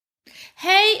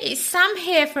Hey, it's Sam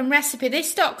here from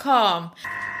RecipeThis.com.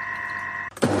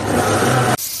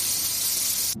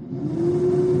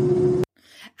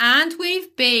 And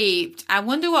we've beeped. I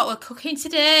wonder what we're cooking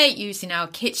today using our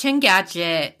kitchen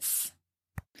gadgets.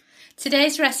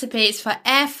 Today's recipe is for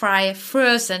air fryer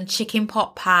frozen chicken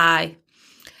pot pie.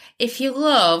 If you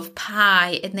love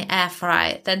pie in the air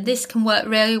fryer, then this can work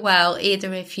really well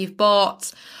either if you've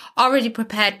bought already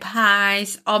prepared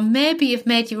pies, or maybe you've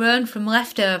made your own from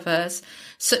leftovers,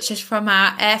 such as from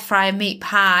our air fryer meat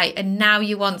pie, and now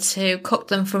you want to cook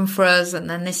them from frozen,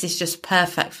 then this is just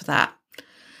perfect for that.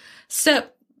 So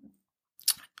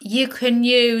you can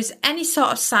use any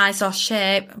sort of size or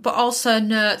shape, but also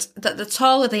note that the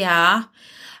taller they are,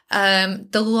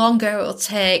 the longer it will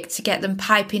take to get them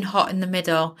piping hot in the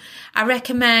middle. I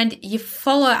recommend you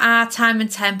follow our time and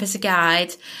temp as a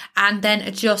guide and then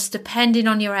adjust depending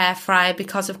on your air fryer,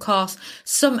 because of course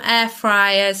some air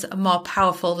fryers are more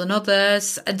powerful than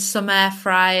others and some air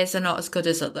fryers are not as good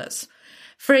as others.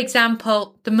 For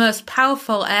example, the most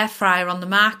powerful air fryer on the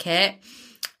market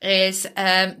is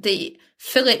the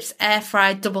Philips Air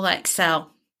Fry Double XL.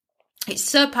 It's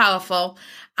so powerful.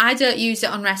 I don't use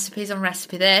it on recipes on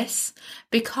Recipe This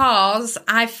because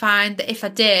I find that if I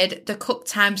did, the cook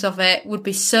times of it would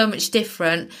be so much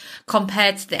different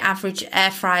compared to the average air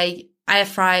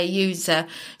fryer user.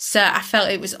 So I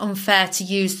felt it was unfair to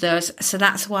use those. So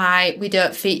that's why we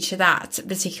don't feature that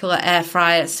particular air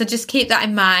fryer. So just keep that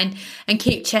in mind and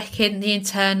keep checking the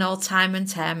internal time and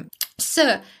temp.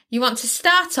 So you want to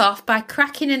start off by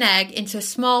cracking an egg into a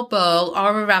small bowl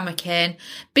or a ramekin,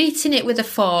 beating it with a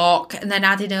fork and then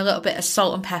adding a little bit of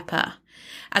salt and pepper,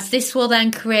 as this will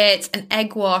then create an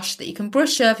egg wash that you can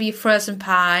brush over your frozen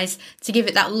pies to give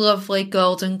it that lovely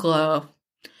golden glow.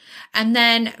 And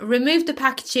then remove the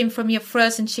packaging from your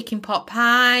frozen chicken pot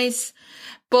pies,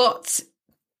 but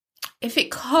if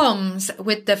it comes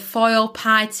with the foil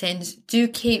pie tins, do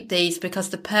keep these because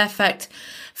they're perfect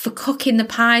for cooking the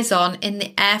pies on in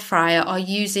the air fryer or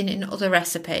using in other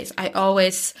recipes. I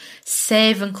always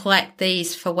save and collect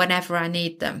these for whenever I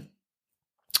need them.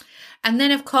 And then,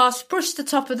 of course, brush the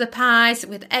top of the pies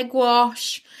with egg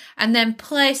wash and then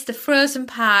place the frozen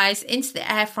pies into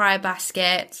the air fryer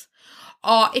basket.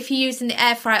 Or if you're using the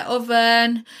air fryer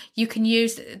oven, you can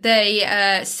use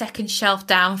the second shelf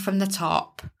down from the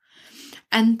top.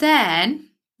 And then,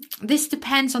 this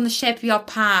depends on the shape of your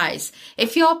pies.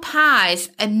 If your pies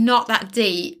are not that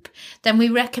deep, then we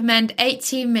recommend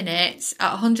 18 minutes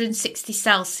at 160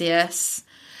 Celsius,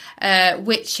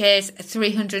 which is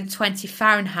 320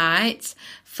 Fahrenheit,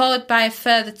 followed by a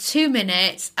further 2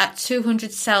 minutes at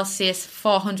 200 Celsius,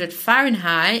 400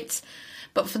 Fahrenheit.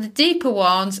 But for the deeper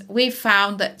ones, we've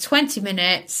found that 20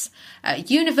 minutes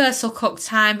universal cook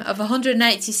time of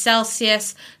 180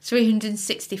 Celsius,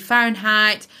 360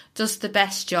 Fahrenheit does the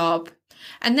best job.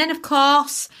 And then, of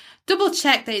course, double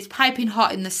check that it's piping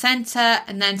hot in the centre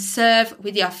and then serve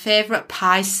with your favourite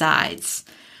pie sides.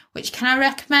 Which can I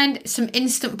recommend? Some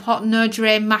Instant Pot no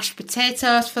drain mashed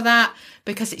potatoes for that,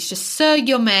 because it's just so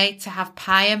yummy to have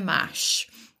pie and mash.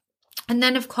 And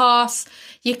then, of course,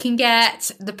 you can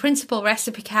get the printable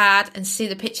recipe card and see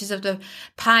the pictures of the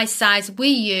pie size we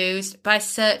used by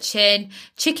searching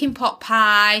chicken pot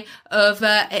pie over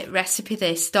at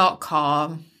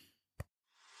RecipeThis.com.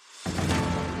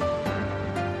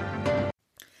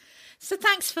 So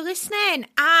thanks for listening,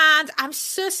 and I'm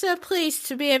so pleased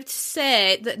to be able to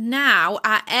say that now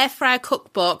our air fryer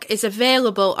cookbook is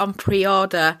available on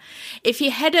pre-order. If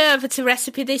you head over to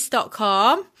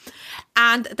RecipeThis.com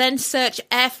and then search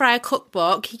air fryer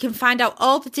cookbook, you can find out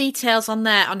all the details on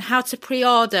there on how to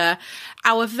pre-order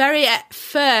our very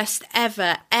first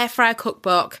ever air fryer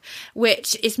cookbook,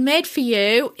 which is made for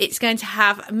you. It's going to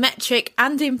have metric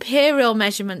and imperial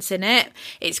measurements in it.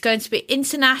 It's going to be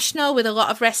international with a lot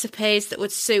of recipes that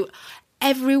would suit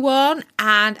everyone,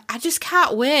 and I just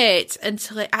can't wait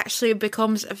until it actually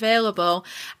becomes available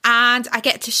and I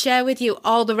get to share with you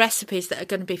all the recipes that are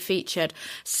going to be featured.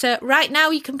 So right now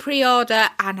you can pre-order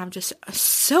and I'm just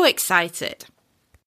so excited.